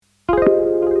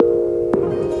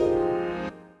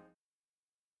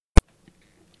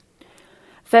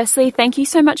Firstly, thank you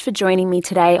so much for joining me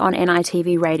today on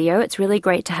NITV Radio. It's really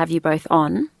great to have you both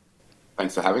on.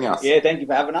 Thanks for having us. Yeah, thank you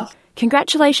for having us.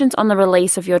 Congratulations on the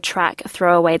release of your track,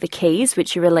 Throw Away the Keys,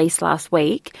 which you released last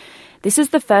week. This is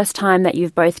the first time that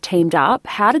you've both teamed up.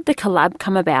 How did the collab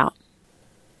come about?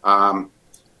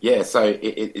 So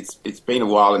it's been a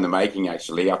while in the making,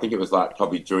 actually. I think it was like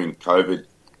probably during COVID.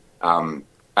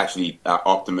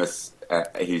 Optimus,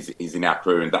 who's in our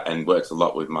crew and works a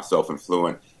lot with myself and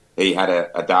Flewnt, he had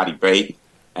a Darty beat,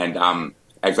 and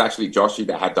it was actually Joshy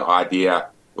that had the idea,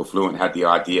 or Flewnt had the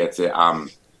idea to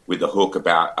with the hook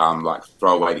about like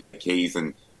throw away the keys,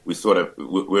 and we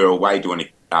were away doing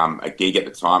a gig at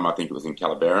the time. I think it was in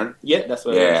Calabaran. Yeah, that's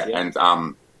what it is.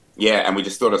 Yeah. And we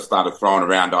just sort of started throwing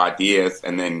around ideas,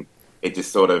 and then it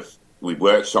just we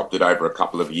workshopped it over a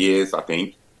couple of years, I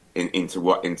think, into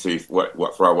what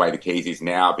Throw Away the Keys is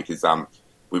now, because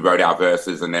we wrote our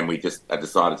verses and then we just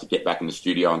decided to get back in the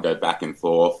studio and go back and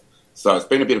forth. So it's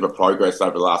been a bit of a progress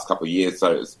over the last couple of years.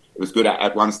 So it was good.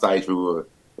 At one stage we were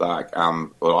like, I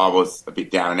was a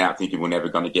bit down and out thinking we're never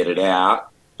going to get it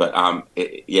out. But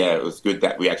it was good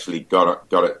that we actually got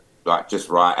it like just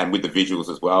right, and with the visuals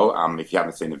as well. If you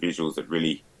haven't seen the visuals, it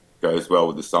really goes well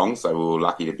with the song. So we were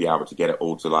lucky to be able to get it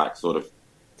all to like sort of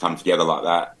come together like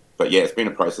that. But yeah, it's been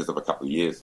a process of a couple of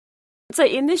years. So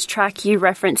in this track, you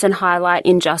reference and highlight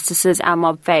injustices our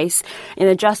mob face in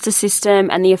the justice system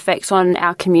and the effects on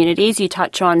our communities. You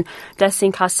touch on deaths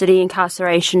in custody,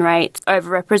 incarceration rates,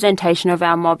 overrepresentation of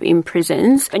our mob in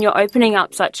prisons, and you're opening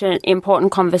up such an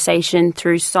important conversation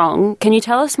through song. Can you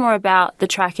tell us more about the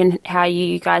track and how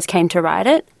you guys came to write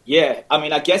it? Yeah, I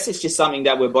mean, I guess it's just something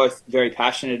that we're both very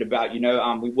passionate about.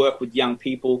 We work with young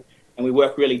people and we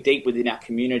work really deep within our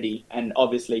community, and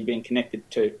obviously being connected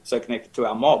to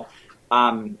our mob.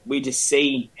 We just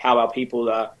see how our people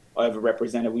are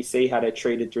overrepresented. We see how they're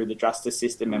treated through the justice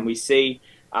system, and we see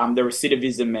the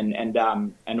recidivism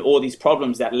and all these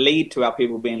problems that lead to our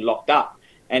people being locked up.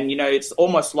 And, it's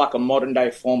almost like a modern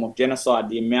day form of genocide,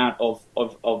 the amount of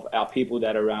our people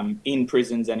that are in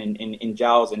prisons and in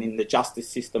jails and in the justice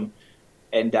system.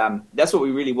 And that's what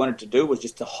we really wanted to do, was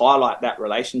just to highlight that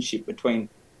relationship between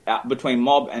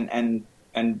mob and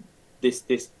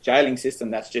this jailing system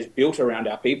that's just built around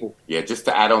our people. Yeah, just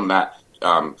to add on that,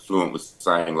 Flewnt was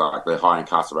saying like the high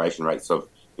incarceration rates of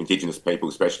Indigenous people,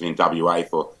 especially in WA,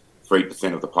 for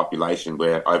 3% of the population,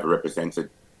 we're overrepresented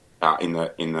in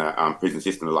the prison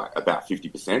system, like about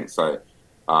 50%. So,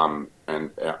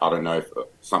 and I don't know if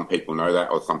some people know that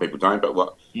or some people don't, but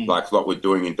what we're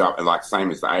doing in like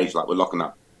same as the age, like we're locking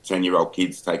up 10-year-old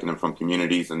kids, taking them from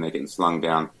communities, and they're getting slung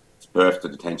down to Perth to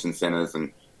detention centres,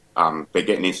 and they're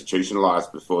getting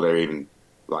institutionalised before they're even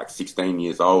like 16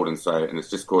 years old, and it's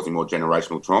just causing more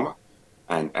generational trauma.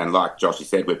 And like Joshy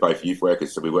said, we're both youth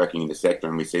workers, so we're working in the sector,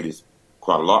 and we see this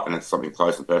quite a lot, and it's something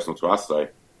close and personal to us, so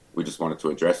we just wanted to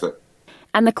address it.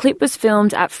 And the clip was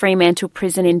filmed at Fremantle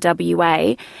Prison in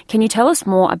WA. Can you tell us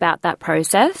more about that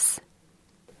process?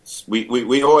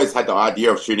 We always had the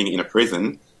idea of shooting in a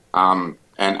prison, and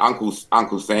Uncle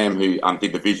Sam, who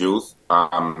did the visuals,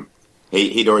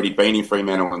 he'd already been in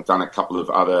Fremantle and done a couple of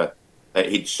other...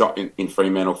 he'd shot in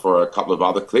Fremantle for a couple of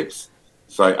other clips.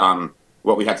 So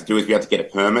what we had to do is we had to get a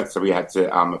permit, so we had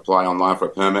to apply online for a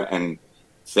permit, and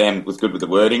Sam was good with the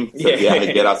wording, so he had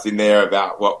to get us in there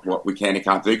about what we can and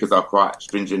can't do, because they're quite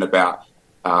stringent about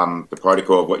the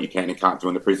protocol of what you can and can't do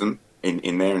in the prison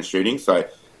in there and shooting. So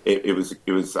it was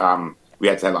we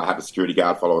had to have a security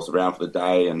guard follow us around for the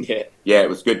day, and it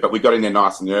was good. But we got in there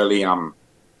nice and early.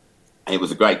 It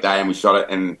was a great day, and we shot it,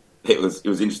 and it was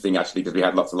interesting actually, because we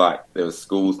had lots of there was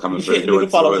schools coming through doing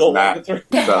tours and that,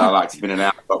 so I like spinning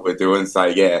out what we're doing.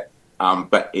 So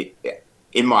but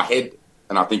in my head,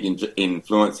 and I think in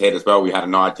Flewnt's head as well, we had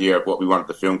an idea of what we wanted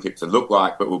the film clip to look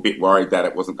like, but we were a bit worried that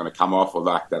it wasn't going to come off, or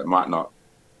that it might not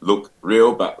look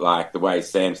real. But the way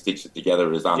Sam stitched it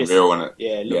together is unreal, and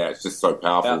it's just so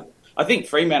powerful. I think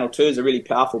Fremantle too is a really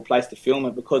powerful place to film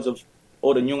it, because of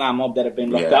all the Noongar mob that have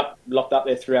been locked up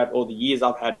there throughout all the years.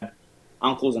 I've had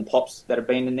uncles and pops that have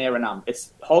been in there, and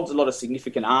it holds a lot of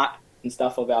significant art and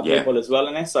stuff of our people as well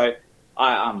in there. So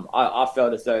I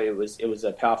felt as though it was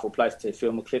a powerful place to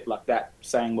film a clip like that,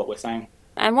 saying what we're saying.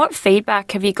 And what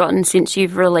feedback have you gotten since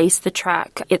you've released the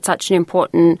track? It's such an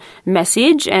important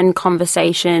message and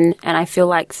conversation, and I feel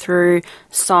like through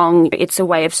song, it's a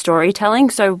way of storytelling.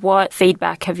 So what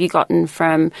feedback have you gotten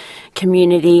from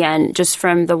community and just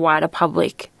from the wider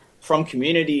public? From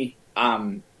community,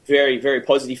 very, very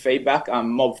positive feedback.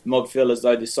 Mob feel as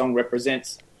though this song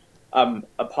represents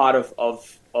a part of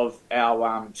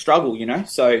our struggle,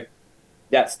 So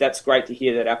that's great to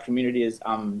hear that our community is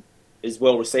is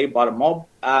well received by the mob.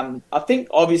 I think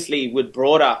obviously with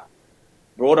broader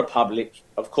public,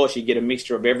 of course you get a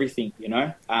mixture of everything, you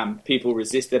know. People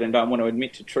resist it and don't want to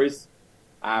admit to truth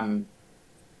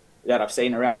that I've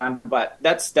seen around, but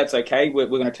that's okay. We're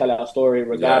going to tell our story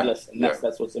regardless, and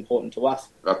that's what's important to us.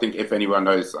 I think if anyone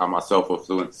knows myself or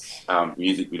Flewnt's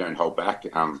music, we don't hold back.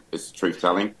 It's truth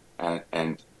telling,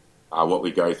 and what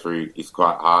we go through is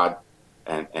quite hard,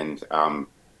 and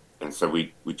so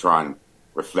we try and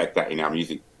reflect that in our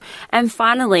music. And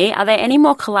finally, are there any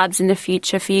more collabs in the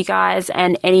future for you guys,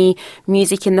 and any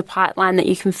music in the pipeline that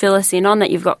you can fill us in on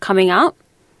that you've got coming up?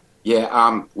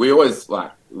 Yeah, we always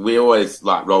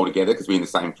roll together because we're in the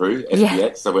same crew, SBX.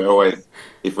 Yeah. So we're always,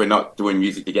 if we're not doing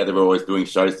music together, we're always doing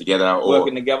shows together, or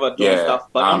working together, doing stuff.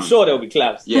 But I'm sure there'll be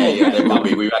collabs. Yeah, there will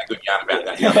be. We've had a good yarn about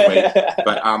that the other week.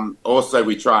 But also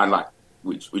we try and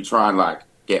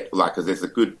get because there's a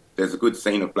good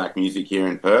scene of black music here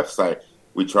in Perth. So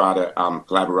we try to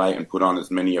collaborate and put on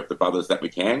as many of the brothers that we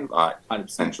can,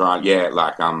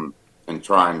 100%. and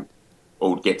try and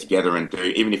all get together and do,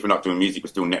 even if we're not doing music, we're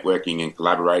still networking and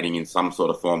collaborating in some sort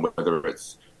of form, whether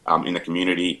it's in the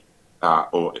community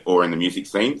or in the music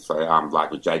scene. So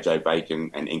like with JJ Bacon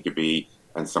and Incubi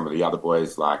and some of the other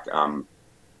boys that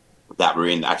were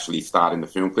in actually starting the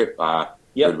film clip. Who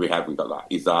do we have? We got like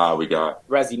Izar, we got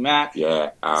Razzie Mac,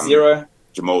 Zero,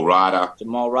 Jamal Ryder.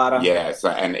 Yeah, so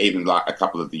and even like a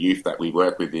couple of the youth that we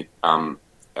work with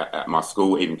at my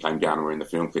school even came down and were in the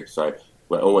film clip. So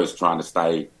we're always trying to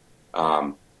stay,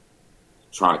 trying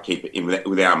to keep it in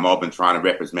with our mob and trying to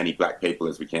rep as many black people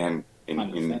as we can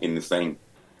in the scene.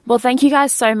 Well, thank you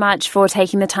guys so much for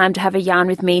taking the time to have a yarn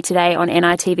with me today on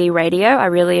NITV Radio. I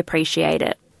really appreciate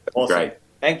it. Awesome. Great.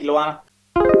 Thank you, Luana.